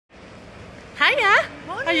Hiya!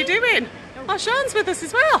 Morning. How you doing? Oh, Sean's with us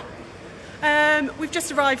as well. We've just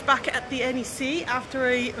arrived back at the NEC after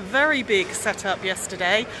a very big setup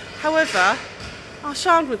yesterday. However, our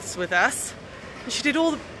Sean was with us, and she did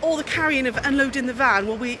all the carrying of unloading the van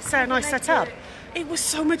while Sarah and I set up. It was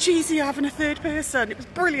so much easier having a third person. It was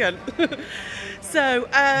brilliant. So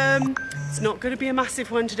it's not going to be a massive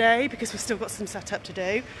one today because we've still got some setup to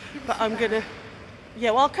do. But I'm gonna,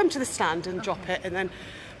 yeah, well, I'll come to the stand and drop it, and then.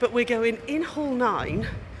 But we're going in hall 9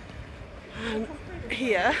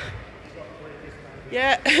 here.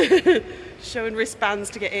 Yeah, showing wristbands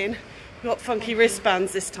to get in. We've got funky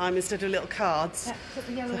wristbands this time instead of little cards. Yeah, put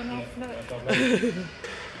the yellow one off.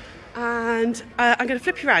 And I'm going to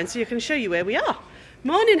flip you around so I can show you where we are.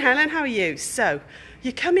 Morning, Helen, how are you? So,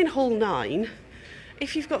 you come in hall 9.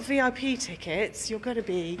 If you've got VIP tickets, you're going to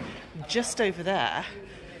be just over there.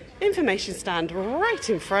 Information stand right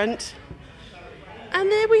in front. And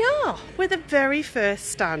there we are. We're the very first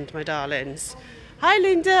stand, my darlings. Hi,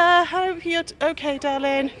 Linda. Hope you're okay,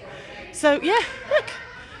 darling. So, yeah, look.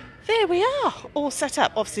 There we are. All set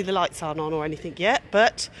up. Obviously, the lights aren't on or anything yet,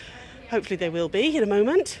 but hopefully they will be in a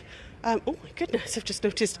moment. Oh, my goodness. I've just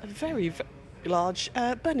noticed a very, very large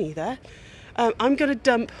bunny there. I'm going to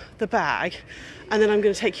dump the bag, and then I'm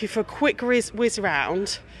going to take you for a quick whiz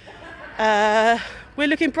around. We're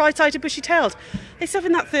looking bright-eyed and bushy-tailed. It's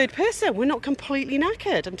having that third person. We're not completely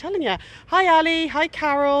knackered, I'm telling you. Hi, Ali. Hi,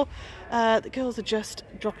 Carol. The girls are just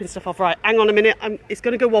dropping stuff off. Right, hang on a minute. It's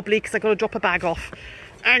going to go wobbly because I've got to drop a bag off.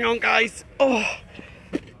 Hang on, guys. Oh,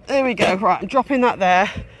 there we go. Right, I'm dropping that there.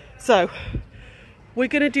 So, we're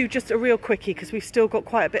going to do just a real quickie because we've still got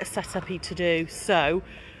quite a bit of setup-y to do. So,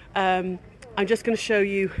 I'm just going to show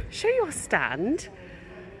you our stand.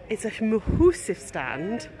 It's a massive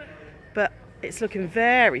stand, but it's looking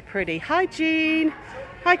very pretty. Hi, Jean.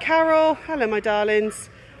 Hi, Carol. Hello, my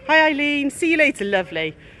darlings. Hi, Eileen. See you later,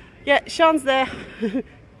 lovely. Yeah, Sean's there.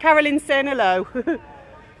 Carolyn's saying hello.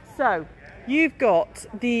 So, you've got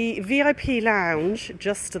the VIP lounge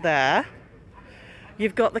just there.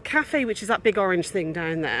 You've got the cafe, which is that big orange thing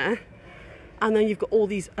down there. And then you've got all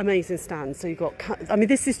these amazing stands. So you've got, I mean,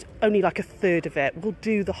 this is only like a third of it. We'll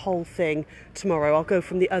do the whole thing tomorrow. I'll go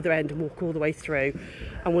from the other end and walk all the way through.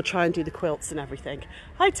 And we'll try and do the quilts and everything.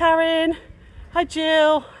 Hi, Taryn. Hi,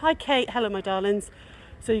 Jill. Hi, Kate. Hello, my darlings.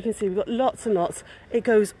 So you can see we've got lots and lots. It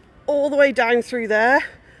goes all the way down through there.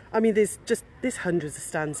 I mean, there's hundreds of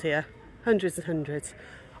stands here. Hundreds and hundreds.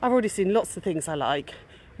 I've already seen lots of things I like.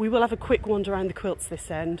 We will have a quick wander around the quilts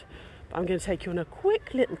this end. I'm going to take you on a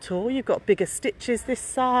quick little tour. You've got Bigger Stitches this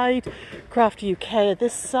side, Craft UK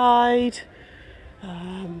this side,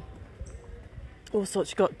 all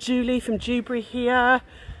sorts. You've got Julie from Dewberry here,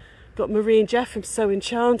 got Marie and Jeff from So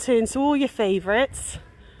Enchanting, so all your favourites.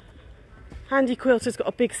 Handy Quilter's got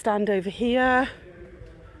a big stand over here,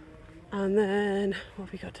 and then what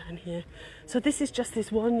have we got down here? So this is just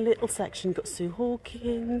this one little section. You've got Sue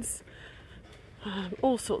Hawkins,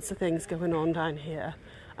 all sorts of things going on down here.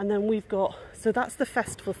 And then we've got, so that's the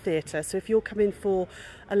Festival Theatre. So if you're coming for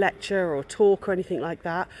a lecture or a talk or anything like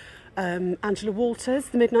that, Angela Walters,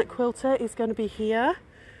 the Midnight Quilter, is going to be here.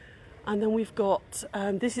 And then we've got,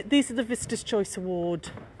 these are the Vista's Choice Award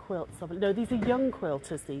quilts. No, these are young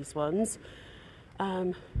quilters, these ones.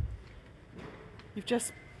 You've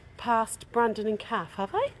just passed Brandon and Kath,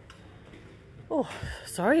 have I? Oh,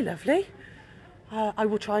 sorry, lovely. I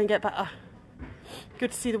will try and get better.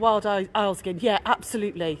 Good to see the Wild Isles again. Yeah,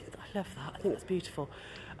 absolutely. I love that. I think that's beautiful.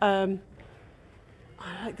 I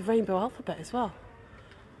like the rainbow alphabet as well.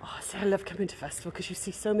 Oh, see, I love coming to festival because you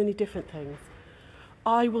see so many different things.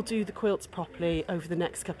 I will do the quilts properly over the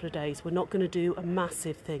next couple of days. We're not going to do a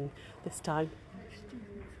massive thing this time.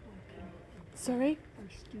 Sorry?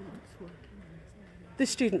 The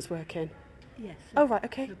students working? Yes. Oh, right,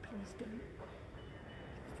 okay. So please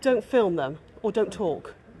don't film them or don't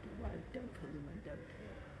talk?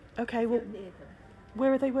 Okay, well,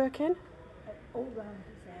 where are they working? All round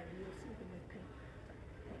this area, you'll see them working.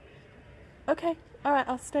 Okay, all right,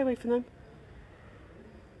 I'll stay away from them.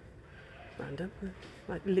 Random,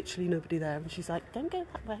 like literally nobody there, and she's like, don't go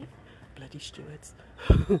that way. Bloody stewards.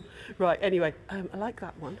 Right, anyway, I like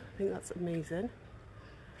that one. I think that's amazing.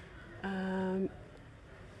 Here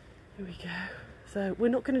we go. So we're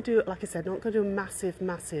not going to do, like I said, not going to do a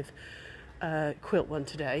massive quilt one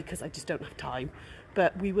today because I just don't have time.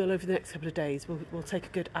 But we will over the next couple of days. We'll take a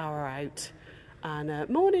good hour out. And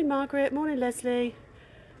morning, Margaret. Morning, Leslie.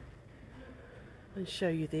 And show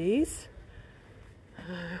you these.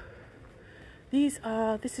 This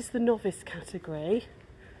is the novice category,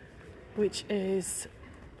 which is,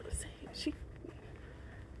 let's see,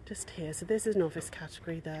 just here. So there's a novice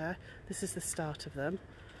category there. This is the start of them.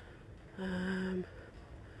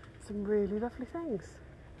 Some really lovely things.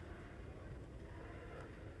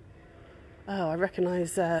 Oh, I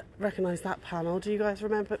recognise that panel. Do you guys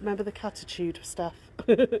remember the Catitude stuff?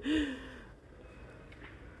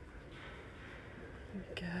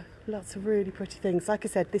 Lots of really pretty things. Like I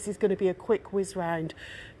said, this is going to be a quick whiz round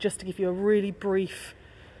just to give you a really brief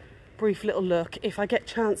little look. If I get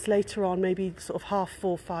chance later on, maybe sort of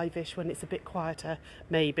 4:30, 5-ish when it's a bit quieter,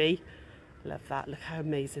 maybe. Love that. Look how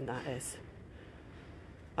amazing that is.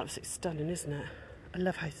 Absolutely stunning, isn't it? I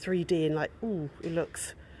love how 3D and like, ooh, it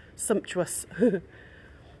looks sumptuous. We'll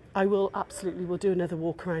do another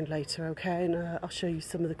walk around later, okay? And I'll show you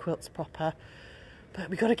some of the quilts proper. But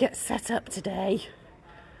we've got to get set up today.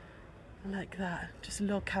 I like that. Just a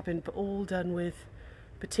log cabin, but all done with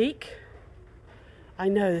batik. I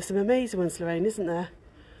know, there's some amazing ones, Lorraine, isn't there?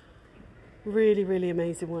 Really, really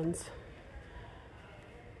amazing ones.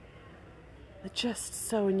 They're just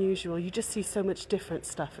so unusual. You just see so much different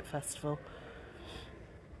stuff at Festival.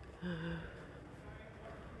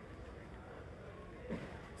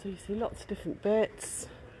 So you see lots of different bits.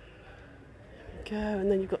 There we go.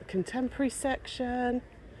 And then you've got the contemporary section.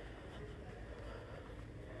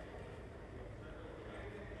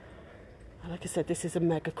 Like I said, this is a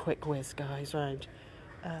mega quick whiz, guys, round.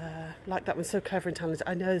 Like that one's so clever and talented.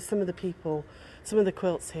 I know some of the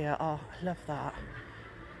quilts here are, I love that.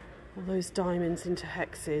 All those diamonds into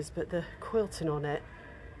hexes, but the quilting on it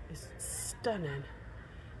is stunning.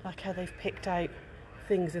 Like how they've picked out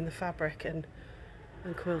things in the fabric and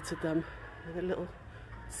quilted them with a little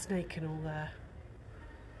snake and all there.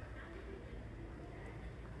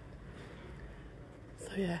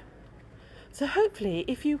 So yeah. So hopefully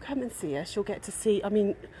if you come and see us, you'll get to see, I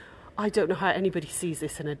mean, I don't know how anybody sees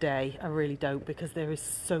this in a day. I really don't, because there is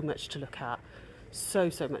so much to look at. So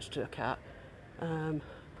much to look at. And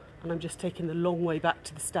I'm just taking the long way back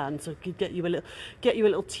to the stand, so I could get you a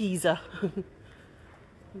little teaser. And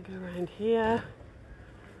go around here.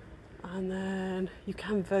 And then you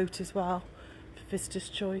can vote as well for Visitor's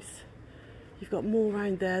Choice. You've got more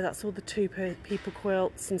around there. That's all the two-people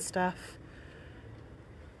quilts and stuff.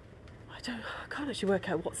 I can't actually work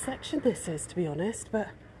out what section this is, to be honest, but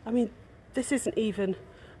I mean, this isn't even,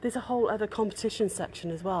 there's a whole other competition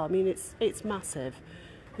section as well. I mean, it's massive.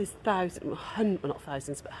 There's not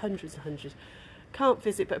thousands, but hundreds and hundreds. Can't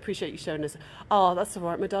visit, but appreciate you showing us. Oh, that's all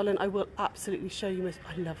right, my darling. I will absolutely show you.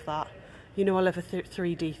 I love that. You know, I love a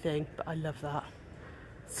 3D thing, but I love that.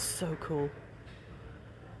 So cool.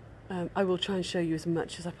 I will try and show you as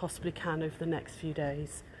much as I possibly can over the next few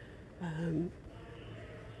days. And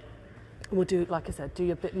we'll do, like I said, do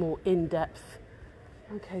a bit more in-depth.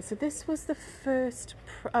 Okay, so this was the first,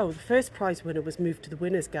 the first prize winner was moved to the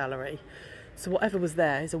winners gallery. So whatever was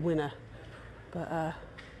there is a winner. But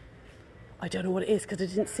I don't know what it is because I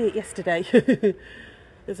didn't see it yesterday.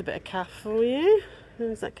 There's a bit of calf for you.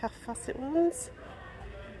 There's that calf facet ones.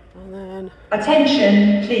 And then...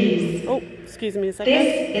 Attention, please. Oh, excuse me a second.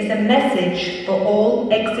 This is a message for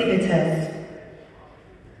all exhibitors.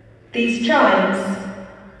 These chimes...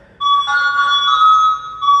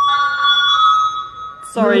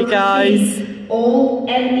 Sorry, guys. All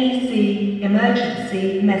NEC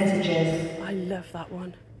emergency messages. I love that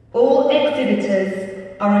one. All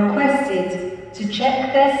exhibitors are requested to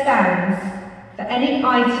check their stands for any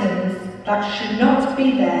items that should not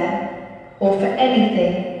be there or for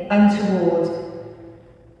anything untoward.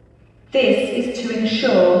 This is to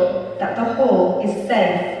ensure that the hall is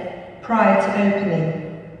safe prior to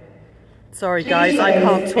opening. Sorry, guys, I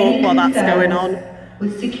can't talk while that's going on.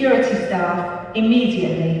 With security staff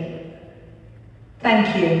immediately.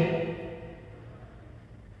 Thank you.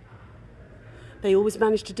 They always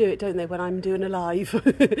manage to do it, don't they, when I'm doing a live?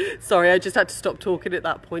 Sorry, I just had to stop talking at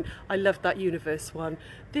that point. I loved that universe one.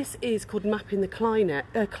 This is called Mapping the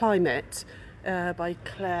Climate by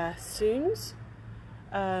Claire Soons.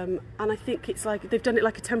 And I think it's like, they've done it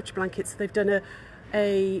like a temperature blanket, so they've done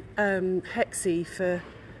a hexie for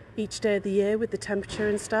each day of the year with the temperature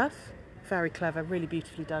and stuff. Very clever, really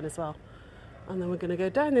beautifully done as well. And then we're going to go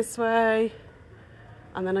down this way,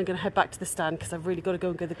 and then I'm going to head back to the stand because I've really got to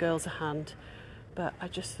go and give the girls a hand. But I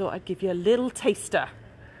just thought I'd give you a little taster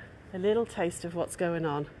of what's going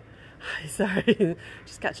on. Sorry,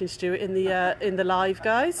 just catching Stuart in the live,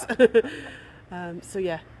 guys. So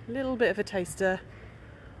yeah, a little bit of a taster.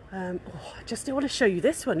 I just want to show you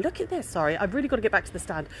this one. Look at this. Sorry, I've really got to get back to the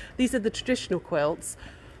stand. These are the traditional quilts,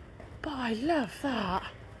 but I love that.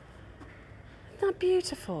 Isn't that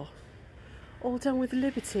beautiful? All done with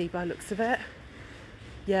Liberty by looks of it.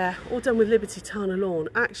 Yeah, all done with Liberty Tana Lawn.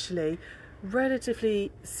 Actually,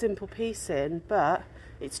 relatively simple piecing, but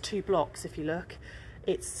it's 2 blocks if you look.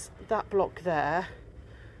 It's that block there,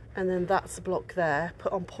 and then that's a block there,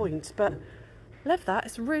 put on point. But love that,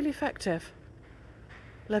 it's really effective.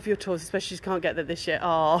 Love your tours, especially if you can't get there this year.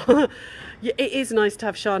 Oh, yeah, it is nice to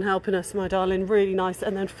have Sean helping us, my darling, really nice.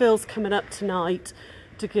 And then Phil's coming up tonight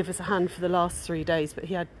to give us a hand for the last 3 days, but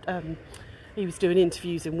he had he was doing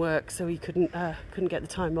interviews in work, so he couldn't get the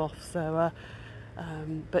time off. So,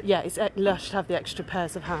 but yeah, it's lush to have the extra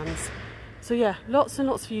pairs of hands. So yeah, lots and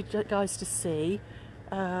lots for you guys to see.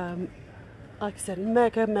 Like I said,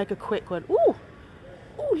 mega quick one. Ooh,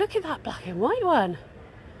 look at that black and white one.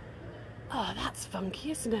 Oh, that's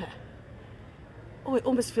funky, isn't it? Oh, it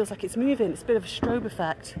almost feels like it's moving. It's a bit of a strobe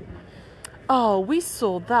effect. Oh, we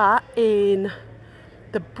saw that in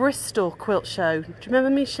the Bristol Quilt Show. Do you remember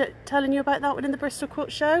me telling you about that one in the Bristol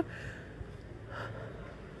Quilt Show?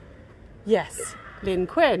 Yes, Lynn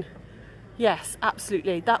Quinn. Yes,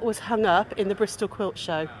 absolutely. That was hung up in the Bristol Quilt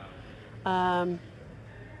Show. So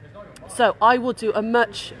I will do a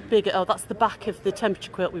much bigger... Oh, that's the back of the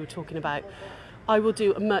temperature quilt we were talking about. I will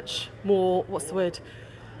do a much more, what's the word,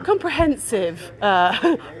 comprehensive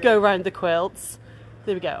go around the quilts.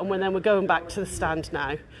 There we go. And then we're going back to the stand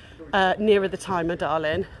now, nearer the time, my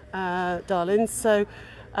darling, darlings. So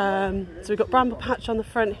we've got Bramble Patch on the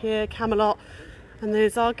front here, Camelot, and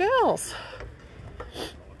there's our girls.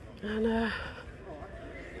 And there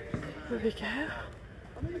we go.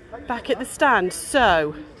 Back at the stand.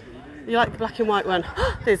 So, you like the black and white one?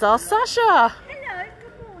 There's our Sasha. Hello,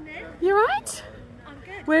 good morning. You right? I'm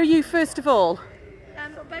good. Where are you first of all?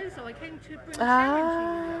 Bozo, I came to bring a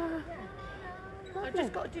challenge. I've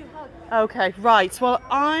just got to do hugs. Okay, right. Well,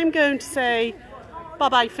 I'm going to say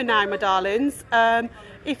bye-bye for now, my darlings.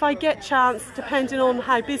 If I get chance, depending on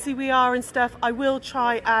how busy we are and stuff, I will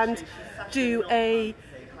try and do a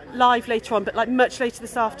live later on, but like much later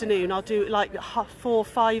this afternoon. I'll do like 4,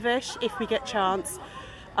 5-ish if we get chance.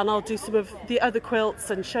 And I'll do some of the other quilts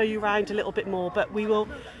and show you around a little bit more. But we will,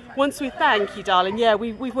 once we thank you, darling. Yeah,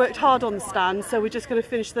 we've worked hard on the stand, so we're just going to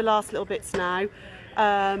finish the last little bits now.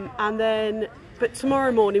 And then, but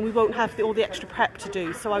tomorrow morning we won't have all the extra prep to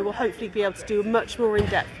do. So I will hopefully be able to do a much more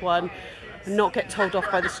in-depth one and not get told off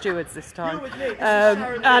by the stewards this time.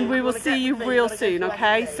 And we will see you real soon,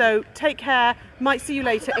 okay? So take care. Might see you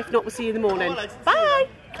later. If not, we'll see you in the morning. Bye.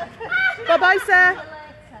 Bye-bye, sir.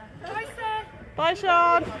 Bye, sir. Bye,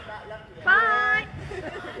 Sean. Bye.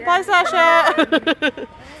 Bye, Sasha.